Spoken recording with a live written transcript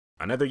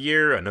Another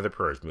year, another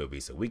Purge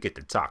movie, so we get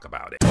to talk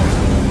about it.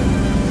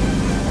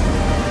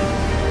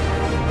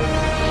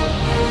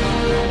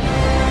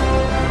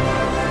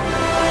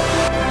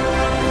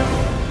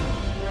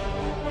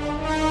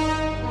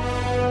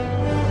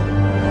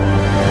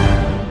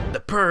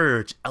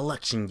 Purge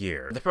election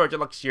year. The Purge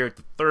election year,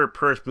 the third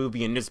Purge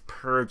movie in this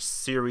Purge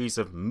series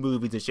of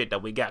movies and shit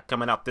that we got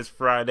coming out this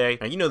Friday.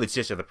 And you know the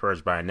gist of the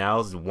Purge by now.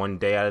 This is one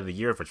day out of the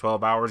year for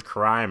 12 hours,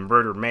 crime,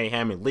 murder,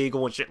 mayhem,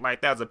 illegal and shit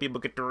like that, so people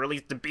get to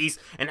release the beast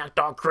and act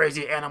all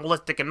crazy,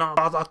 animalistic, and all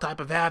type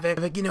of havoc.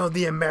 Like, you know,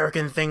 the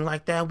American thing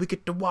like that, we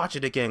get to watch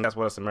it again. That's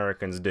what us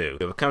Americans do.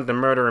 If it comes to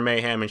murder and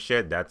mayhem and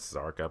shit, that's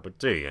our cup of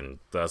tea, and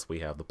thus we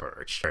have the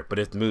Purge. But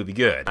is the movie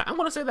good? I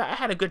want to say that I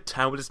had a good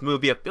time with this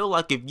movie. I feel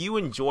like if you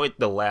enjoyed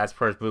the last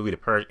Purge movie, The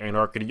Purge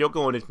Anarchy, you'll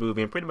go in this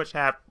movie and pretty much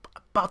have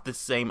about the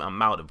same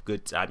amount of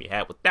good time you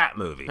had with that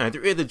movie. And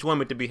there is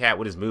enjoyment to be had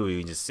with this movie.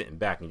 You're just sitting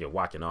back and you're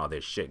watching all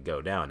this shit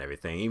go down and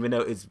everything, even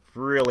though it's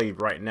really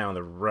right now in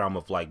the realm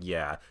of like,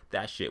 yeah,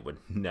 that shit would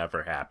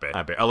never happen.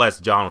 I bet, unless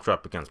Donald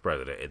Trump becomes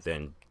president, and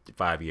then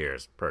 5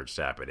 years, Purge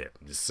happened.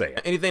 Just saying.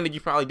 Anything that you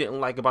probably didn't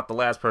like about the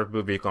last Purge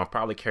movie, you're gonna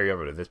probably carry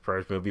over to this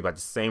Purge movie. But at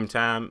the same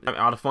time, I mean,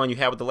 all the fun you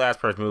had with the last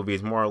Purge movie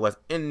is more or less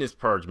in this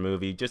Purge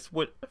movie, just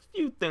with a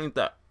few things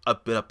that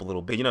up it up a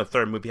little bit. You know, the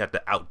third movie had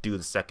to outdo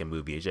the second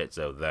movie and shit,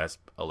 so that's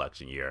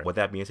election year. With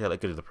that being said,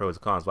 like, there's the pros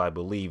and cons, but I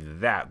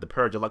believe that the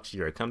Purge election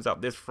year, it comes out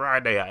this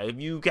Friday.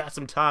 If you got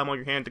some time on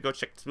your hand to go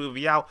check this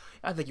movie out,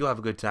 I think you'll have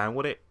a good time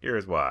with it.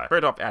 Here's why.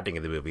 First off, acting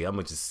in the movie. I'm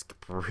gonna just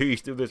breeze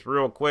through this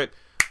real quick.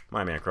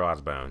 My man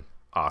Crossbone,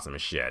 awesome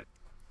as shit.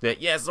 That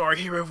yes, our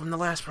hero from the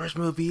last Purge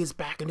movie is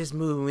back in this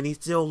movie, and he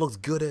still looks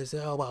good as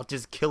hell while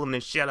just killing the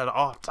shit out of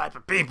all type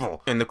of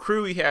people. And the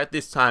crew he had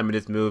this time in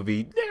this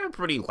movie, they're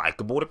pretty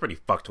likable, they're pretty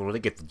fuckable, they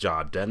get the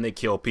job done, they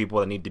kill people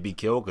that need to be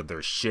killed because they're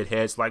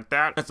shitheads like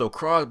that. And so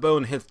Crossbone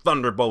and his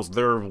Thunderbolts,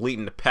 they're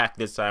leading the pack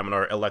this time in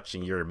our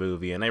election year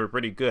movie, and they were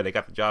pretty good. They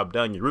got the job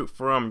done, you root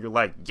for them, you're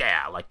like,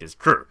 yeah, I like this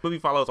crew. The movie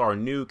follows our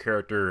new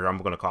character, I'm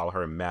gonna call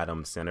her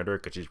Madam Senator,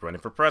 because she's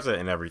running for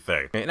president and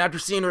everything. And after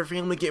seeing her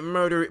family get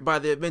murdered by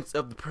the events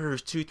of the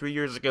Purge 2-3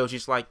 years ago,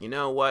 she's like, you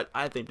know what,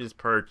 I think this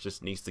Purge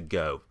just needs to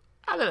go.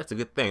 I think that's a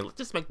good thing. Let's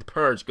just make the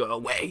Purge go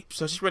away.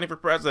 So she's running for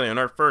president, and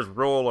her first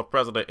role of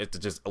president is to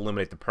just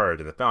eliminate the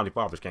Purge, and the founding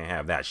fathers can't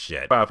have that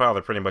shit. Founding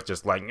fathers pretty much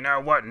just like, you know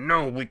what,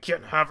 no, we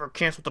can't have her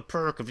cancel the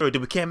Purge,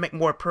 we can't make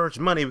more Purge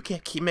money, we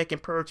can't keep making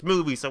Purge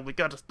movies, so we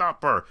gotta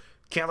stop her.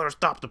 Can't let her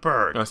stop the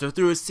Purge. So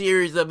through a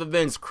series of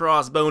events,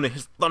 Crossbone and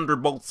his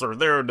Thunderbolts are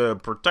there to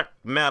protect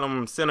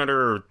Madam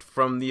Senator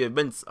from the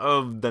events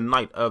of the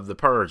night of the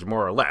Purge,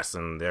 more or less.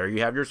 And there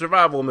you have your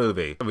survival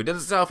movie. If it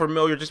doesn't sound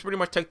familiar, just pretty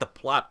much take the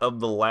plot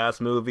of the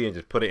last movie and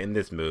just put it in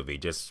this movie,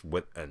 just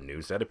with a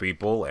new set of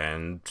people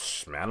and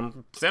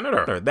Madam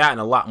Senator. That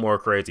and a lot more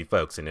crazy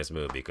folks in this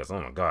movie, because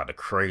oh my god, the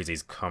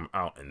crazies come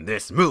out in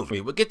this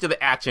movie. We'll get to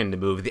the action in the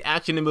movie. The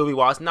action in the movie,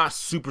 while it's not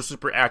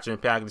super action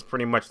packed, it's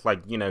pretty much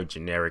like, you know,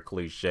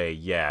 generically cliche,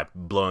 yeah,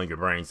 blowing your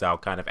brains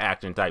out kind of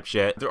action type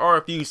shit. There are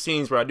a few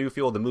scenes where I do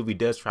feel the movie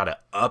does try to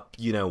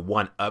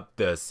one up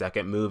the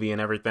second movie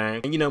and everything.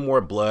 And you know, more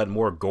blood,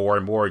 more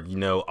gore, more, you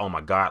know, oh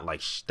my god,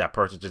 like that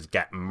person just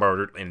got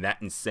murdered in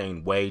that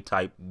insane way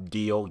type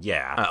deal.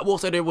 Yeah. I will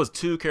say there was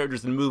two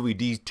characters in the movie,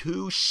 these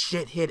two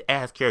shithead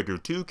ass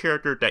characters, two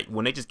characters that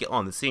when they just get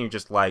on the scene, you're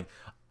just like,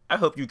 I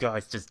hope you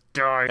guys just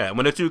die. And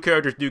when the two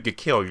characters do get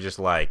killed, you're just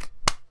like,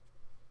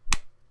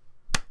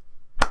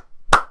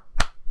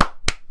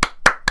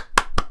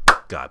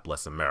 God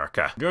bless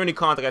America. During the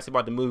context I say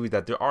about the movie,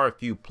 that there are a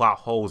few plot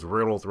holes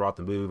riddled throughout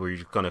the movie where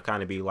you're gonna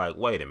kind of be like,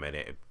 wait a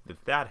minute,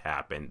 if that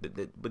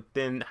happened, but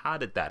then how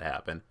did that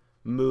happen?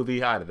 Movie,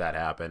 how did that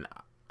happen?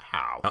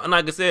 How? And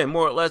like I said,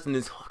 more or less in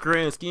this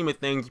grand scheme of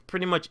things,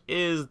 pretty much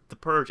is the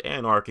Purge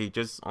Anarchy,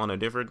 just on a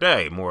different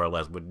day, more or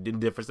less, with a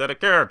different set of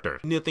characters.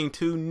 Nothing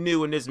too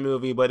new in this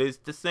movie, but it's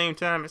at the same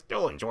time, it's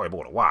still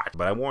enjoyable to watch.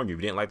 But I warn you,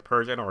 if you didn't like the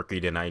Purge Anarchy,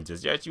 then I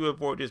suggest you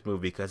avoid this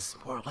movie, because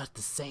it's more or less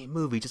the same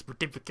movie, just with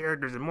different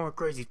characters and more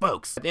crazy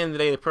folks. At the end of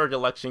the day, the Purge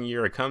election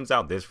year, it comes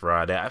out this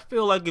Friday. I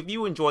feel like if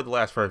you enjoyed the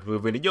last Purge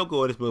movie, then you'll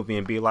go to this movie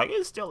and be like,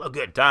 it's still a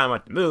good time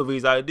at the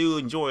movies. I do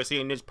enjoy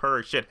seeing this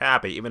Purge shit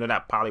happen, even though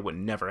that probably would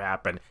never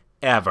happen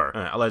ever.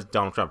 Unless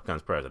Donald Trump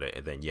becomes president,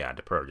 and then yeah,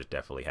 the Purge is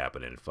definitely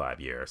happening in 5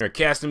 years. The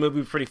cast in the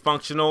movie is pretty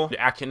functional, the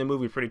action in the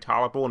movie is pretty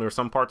tolerable, and there's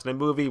some parts in the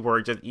movie where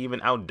it just even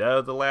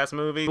outdoes the last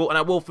movie. Well, and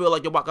I will feel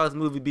like you'll walk out of this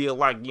movie being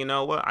like, you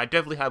know what, I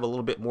definitely have a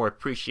little bit more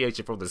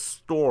appreciation for the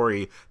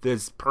story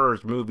these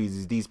Purge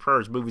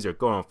movies are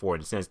going for, in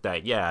the sense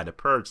that, yeah, the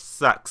Purge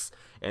sucks,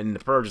 and the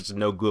Purge is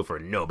no good for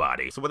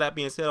nobody. So with that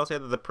being said, I'll say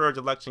that the Purge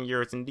election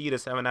year is indeed a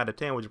 7 out of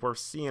 10, which is worth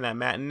seeing at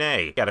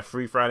matinee. Got a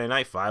free Friday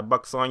night,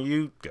 $5 on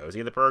you, go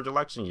see the Purge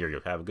election year.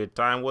 You'll have a good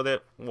time with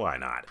it. Why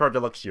not? Purge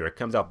election year, it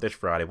comes out this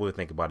Friday. What do you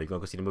think about it? You're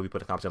gonna go see the movie,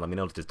 put a comment, let me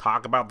know to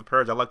talk about the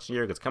Purge election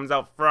year, because it comes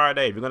out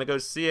Friday. If you're gonna go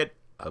see it,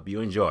 I hope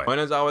you enjoy. And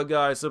as always,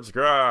 guys,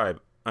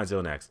 subscribe.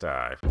 Until next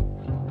time.